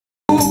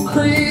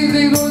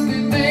Crazy what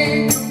they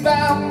think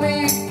about me.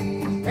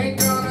 Ain't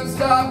gonna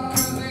stop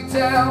 'cause they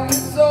tell me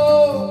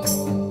so.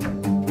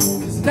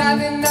 It's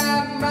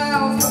 99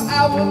 miles per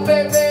hour,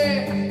 baby,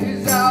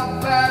 is how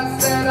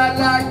fast that I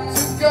like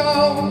to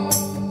go.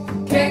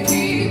 Can't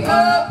keep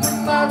up with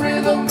my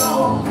rhythm,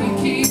 no. We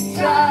keep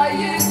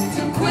trying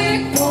to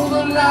quick, pull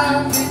the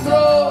line we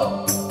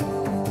throw.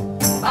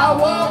 I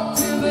walk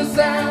to the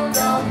sound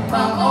of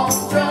my own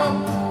drum.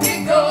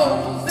 It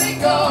goes, they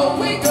go,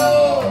 we go.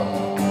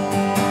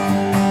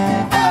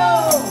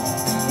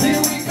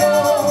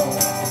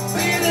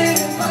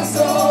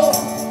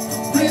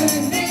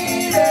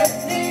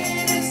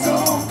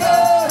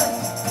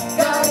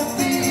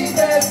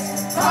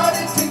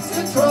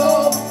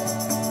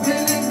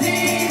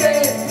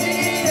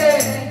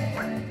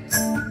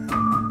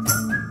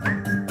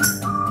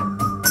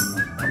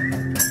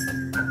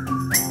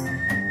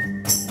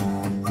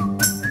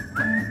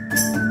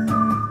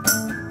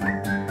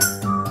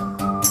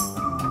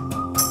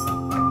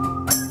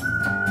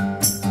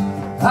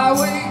 I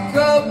wake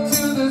up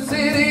to the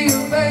city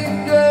of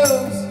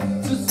angels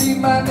to see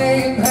my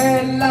name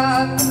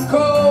headline the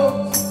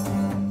coast.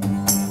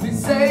 They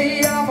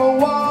say I'm a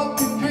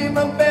walking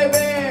dreamer,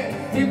 baby.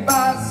 If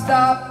I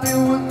stop, it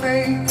would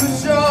make